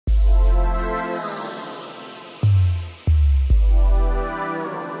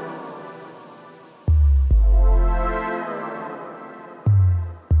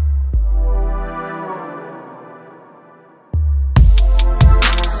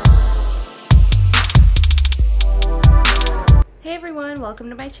welcome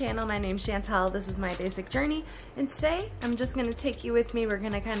to my channel. My name's Chantel. This is my basic journey, and today I'm just going to take you with me. We're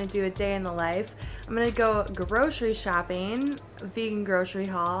going to kind of do a day in the life. I'm going to go grocery shopping, vegan grocery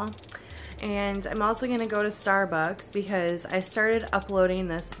haul, and I'm also going to go to Starbucks because I started uploading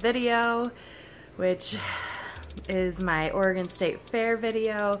this video, which is my Oregon State Fair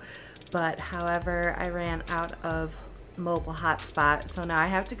video, but however I ran out of mobile hotspot, so now I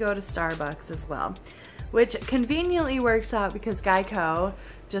have to go to Starbucks as well, which conveniently works out because Geico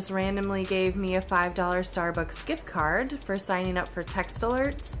just randomly gave me a $5 Starbucks gift card for signing up for text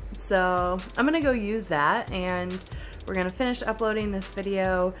alerts. So I'm gonna go use that, and we're gonna finish uploading this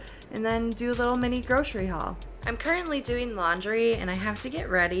video and then do a little mini grocery haul. I'm currently doing laundry and I have to get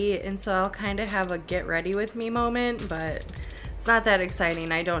ready, and so I'll kind of have a get ready with me moment, but it's not that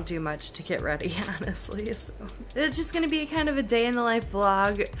exciting. I don't do much to get ready, honestly, so it's just gonna be kind of a day in the life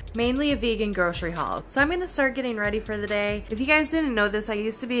vlog, mainly a vegan grocery haul. So I'm gonna start getting ready for the day. If you guys didn't know this, I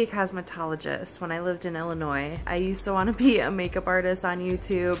used to be a cosmetologist when I lived in Illinois. I used to want to be a makeup artist on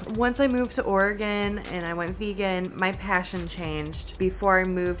YouTube. Once I moved to Oregon and I went vegan, my passion changed. Before I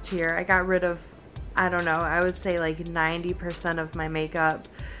moved here, I got rid of, I don't know, I would say like 90% of my makeup,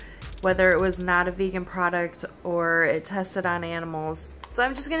 whether it was not a vegan product or it tested on animals. So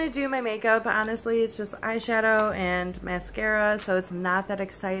I'm just gonna do my makeup. Honestly, it's just eyeshadow and mascara, so it's not that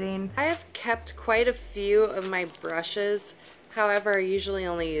exciting. I have kept quite a few of my brushes. However, I usually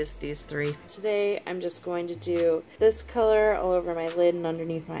only use these three. Today, I'm just going to do this color all over my lid and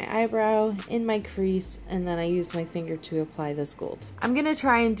underneath my eyebrow, in my crease, and then I use my finger to apply this gold. I'm gonna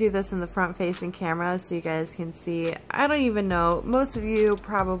try and do this in the front-facing camera so you guys can see. I don't even know. Most of you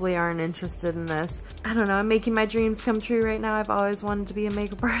probably aren't interested in this. I don't know. I'm making my dreams come true right now. I've always wanted to be a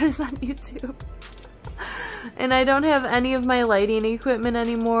makeup artist on YouTube. And I don't have any of my lighting equipment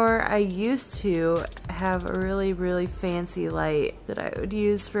anymore. I used to have a really fancy light that I would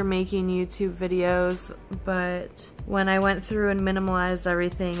use for making YouTube videos, but when I went through and minimalized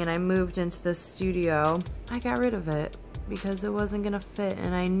everything and I moved into the studio, I got rid of it because it wasn't gonna fit,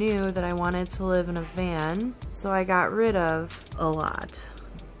 and I knew that I wanted to live in a van, so I got rid of a lot.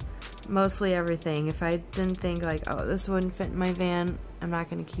 Mostly everything. If I didn't think like, oh, this wouldn't fit in my van, I'm not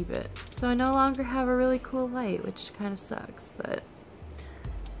gonna keep it. So I no longer have a really cool light, which kind of sucks, but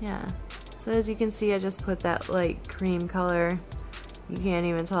yeah. So as you can see, I just put that light cream color. You can't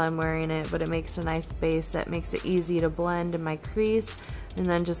even tell I'm wearing it, but it makes a nice base that makes it easy to blend in my crease, and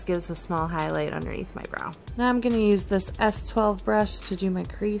then just gives a small highlight underneath my brow. Now I'm gonna use this S12 brush to do my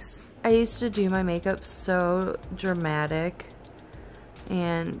crease. I used to do my makeup so dramatic,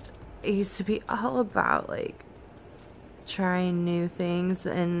 and it used to be all about like trying new things,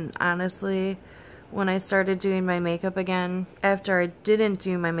 and honestly, when I started doing my makeup again, after I didn't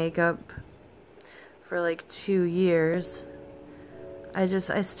do my makeup for like 2 years, I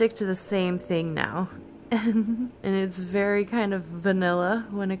stick to the same thing now. And it's very kind of vanilla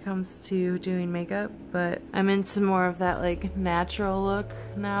when it comes to doing makeup, but I'm into more of that like natural look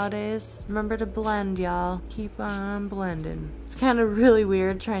nowadays. Remember to blend, y'all. Keep on blending. It's kind of really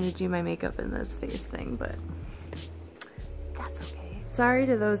weird trying to do my makeup in this face thing, but that's okay. Sorry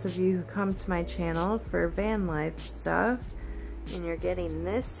to those of you who come to my channel for van life stuff and you're getting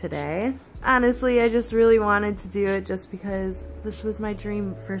this today. Honestly, I just really wanted to do it just because this was my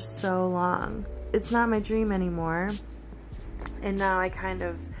dream for so long. It's not my dream anymore, and now I kind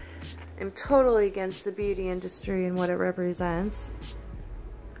of am totally against the beauty industry and what it represents,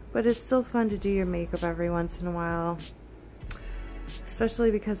 but it's still fun to do your makeup every once in a while,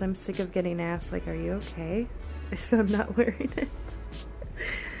 especially because I'm sick of getting asked like, are you okay if I'm not wearing it?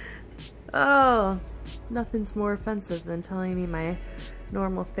 Oh, nothing's more offensive than telling me my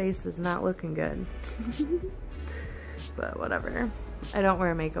normal face is not looking good. But whatever. I don't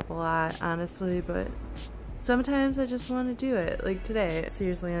wear makeup a lot, honestly, but sometimes I just want to do it. Like today, it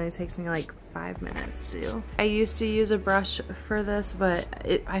seriously only takes me like 5 minutes to do. I used to use a brush for this, but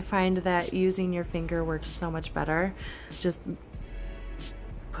I find that using your finger works so much better. Just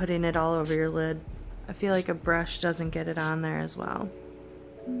putting it all over your lid. I feel like a brush doesn't get it on there as well.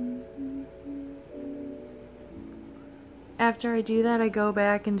 After I do that, I go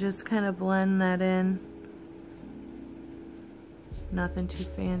back and just kind of blend that in. Nothing too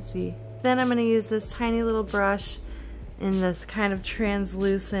fancy. Then I'm going to use this tiny little brush in this kind of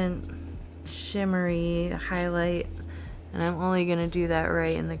translucent shimmery highlight, and I'm only going to do that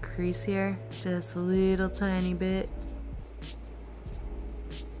right in the crease here, just a little tiny bit.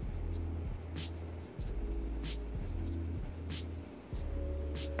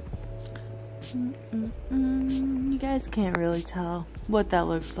 You guys can't really tell what that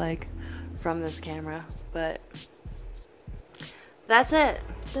looks like from this camera, but that's it.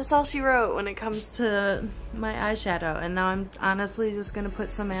 That's all she wrote when it comes to my eyeshadow. And now I'm honestly just gonna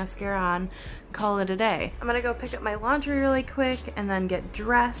put some mascara on, call it a day. I'm gonna go pick up my laundry really quick and then get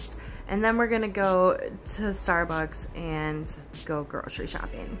dressed. And then we're gonna go to Starbucks and go grocery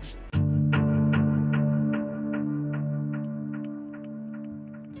shopping.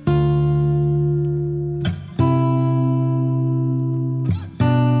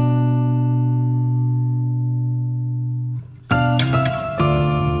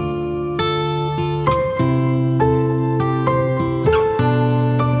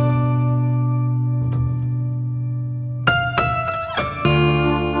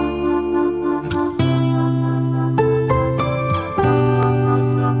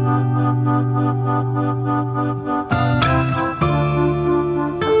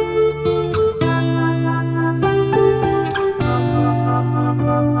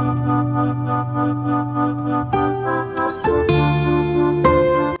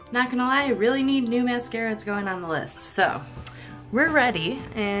 Not gonna lie, I really need new mascara. It's going on the list. So we're ready,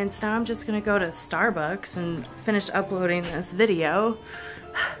 and now I'm just gonna go to Starbucks and finish uploading this video.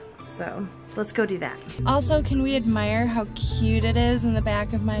 So let's go do that. Also, can we admire how cute it is in the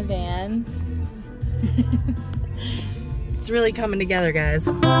back of my van? It's really coming together, guys.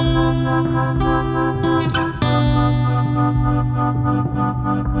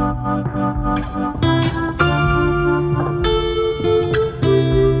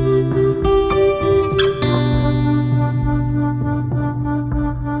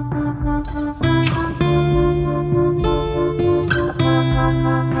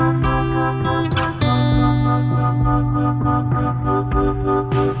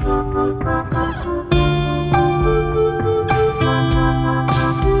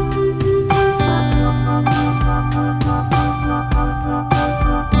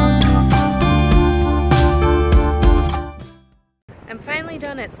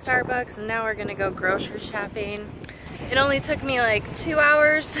 Done at Starbucks, and now we're gonna go grocery shopping. It only took me like 2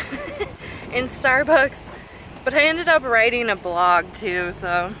 hours in Starbucks, but I ended up writing a blog too,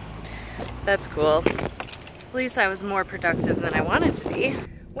 so that's cool. At least I was more productive than I wanted to be.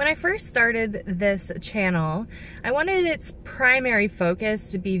 When I first started this channel, I wanted its primary focus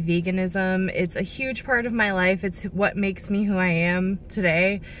to be veganism. It's a huge part of my life. It's what makes me who I am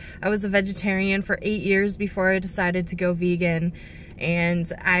today. I was a vegetarian for 8 years before I decided to go vegan,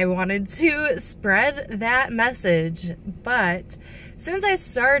 and I wanted to spread that message. But since I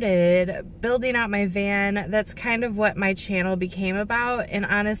started building out my van, that's kind of what my channel became about. And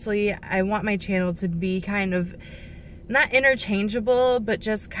honestly, I want my channel to be kind of not interchangeable, but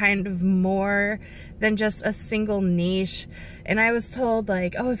just kind of more than just a single niche. And I was told,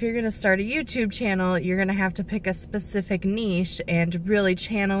 like, oh, if you're gonna start a YouTube channel, you're gonna have to pick a specific niche and really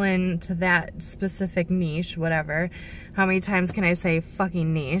channel into that specific niche, whatever. How many times can I say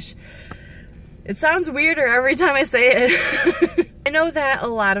fucking niche? It sounds weirder every time I say it. I know that a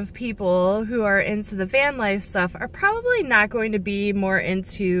lot of people who are into the van life stuff are probably not going to be more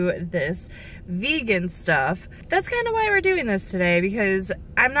into this vegan stuff. That's kind of why we're doing this today, because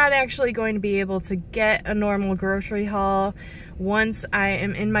I'm not actually going to be able to get a normal grocery haul once I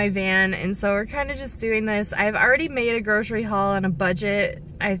am in my van, and so we're kind of just doing this. I've already made a grocery haul on a budget.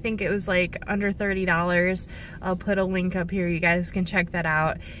 I think it was like under $30. I'll put a link up here, you guys can check that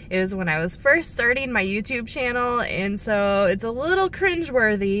out. It was when I was first starting my YouTube channel, and so it's a little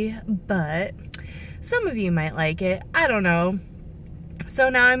cringeworthy, but some of you might like it, I don't know. So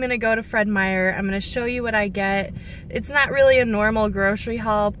now I'm gonna go to Fred Meyer. I'm gonna show you what I get. It's not really a normal grocery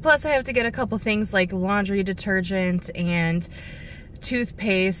haul. Plus I have to get a couple things like laundry detergent and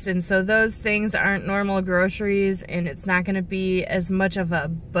toothpaste, and so those things aren't normal groceries, and it's not gonna be as much of a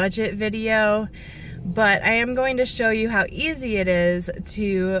budget video. But I am going to show you how easy it is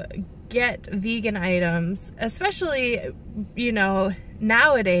to get vegan items, especially, you know,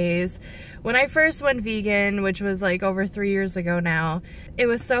 nowadays. When I first went vegan, which was like over 3 years ago now, it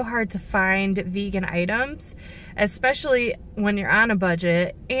was so hard to find vegan items, especially when you're on a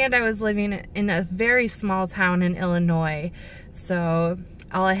budget, and I was living in a very small town in Illinois, so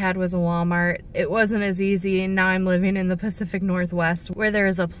all I had was a Walmart. It wasn't as easy, and now I'm living in the Pacific Northwest where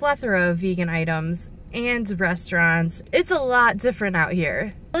there's a plethora of vegan items and restaurants. It's a lot different out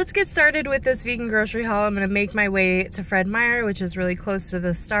here. Let's get started with this vegan grocery haul. I'm gonna make my way to Fred Meyer, which is really close to the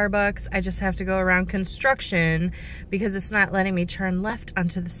Starbucks. I just have to go around construction because it's not letting me turn left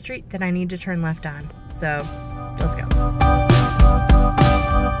onto the street that I need to turn left on. So, let's go.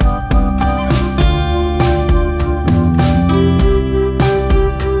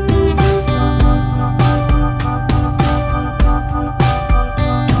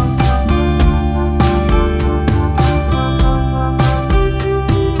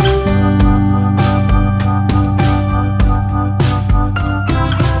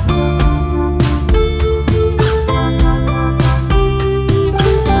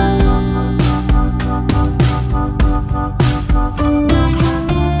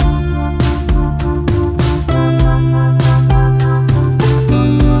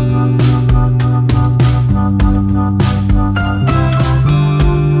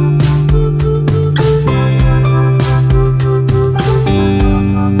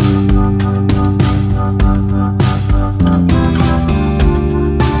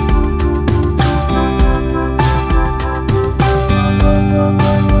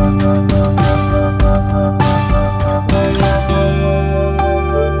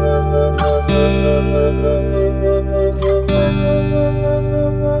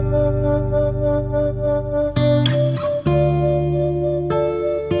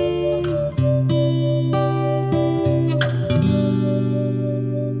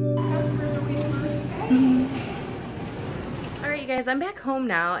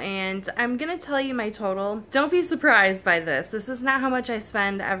 now, and I'm gonna tell you my total. Don't be surprised by this. This is not how much I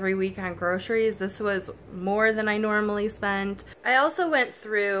spend every week on groceries. This was more than I normally spend. I also went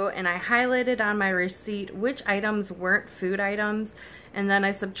through and I highlighted on my receipt which items weren't food items, and then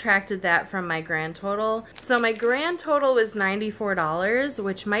I subtracted that from my grand total. So my grand total was $94,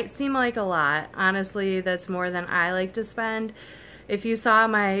 which might seem like a lot. Honestly, that's more than I like to spend. If you saw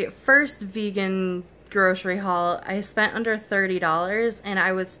my first vegan grocery haul, I spent under $30, and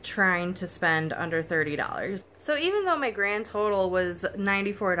I was trying to spend under $30. So even though my grand total was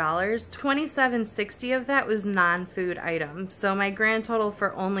 $94, $27.60 of that was non-food items. So my grand total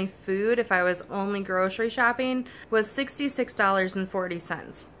for only food, if I was only grocery shopping, was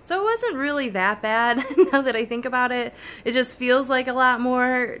 $66.40. So it wasn't really that bad now that I think about it. It just feels like a lot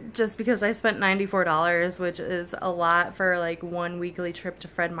more just because I spent $94, which is a lot for like one weekly trip to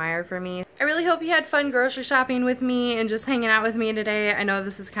Fred Meyer for me. I really hope you had fun grocery shopping with me and just hanging out with me today. I know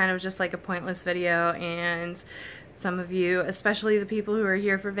this is kind of just like a pointless video, and some of you, especially the people who are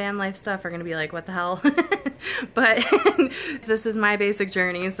here for van life stuff, are gonna be like, what the hell? But this is my basic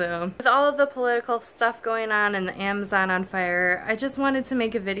journey. So with all of the political stuff going on and the Amazon on fire, I just wanted to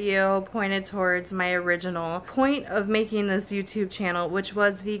make a video pointed towards my original point of making this YouTube channel, which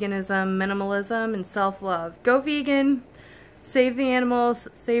was veganism, minimalism, and self-love. Go vegan, save the animals,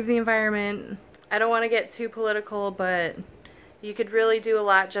 save the environment. I don't want to get too political, but you could really do a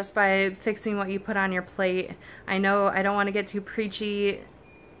lot just by fixing what you put on your plate. I know I don't want to get too preachy.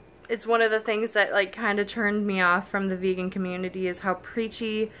 It's one of the things that like kind of turned me off from the vegan community is how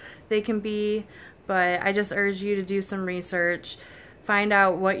preachy they can be, but I just urge you to do some research, find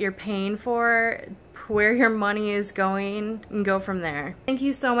out what you're paying for, where your money is going, and go from there. Thank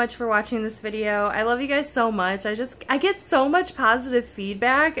you so much for watching this video. I love you guys so much. I get so much positive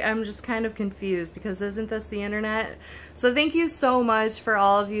feedback. I'm just kind of confused because isn't this the internet? So thank you so much for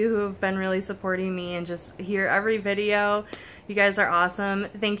all of you who have been really supporting me and just hear every video. You guys are awesome.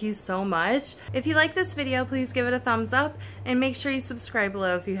 Thank you so much. If you like this video, please give it a thumbs up and make sure you subscribe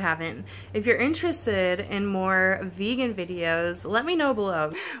below if you haven't. If you're interested in more vegan videos, let me know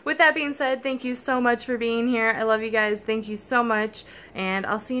below. With that being said, thank you so much for being here. I love you guys. Thank you so much, and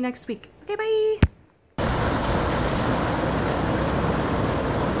I'll see you next week. Okay, bye.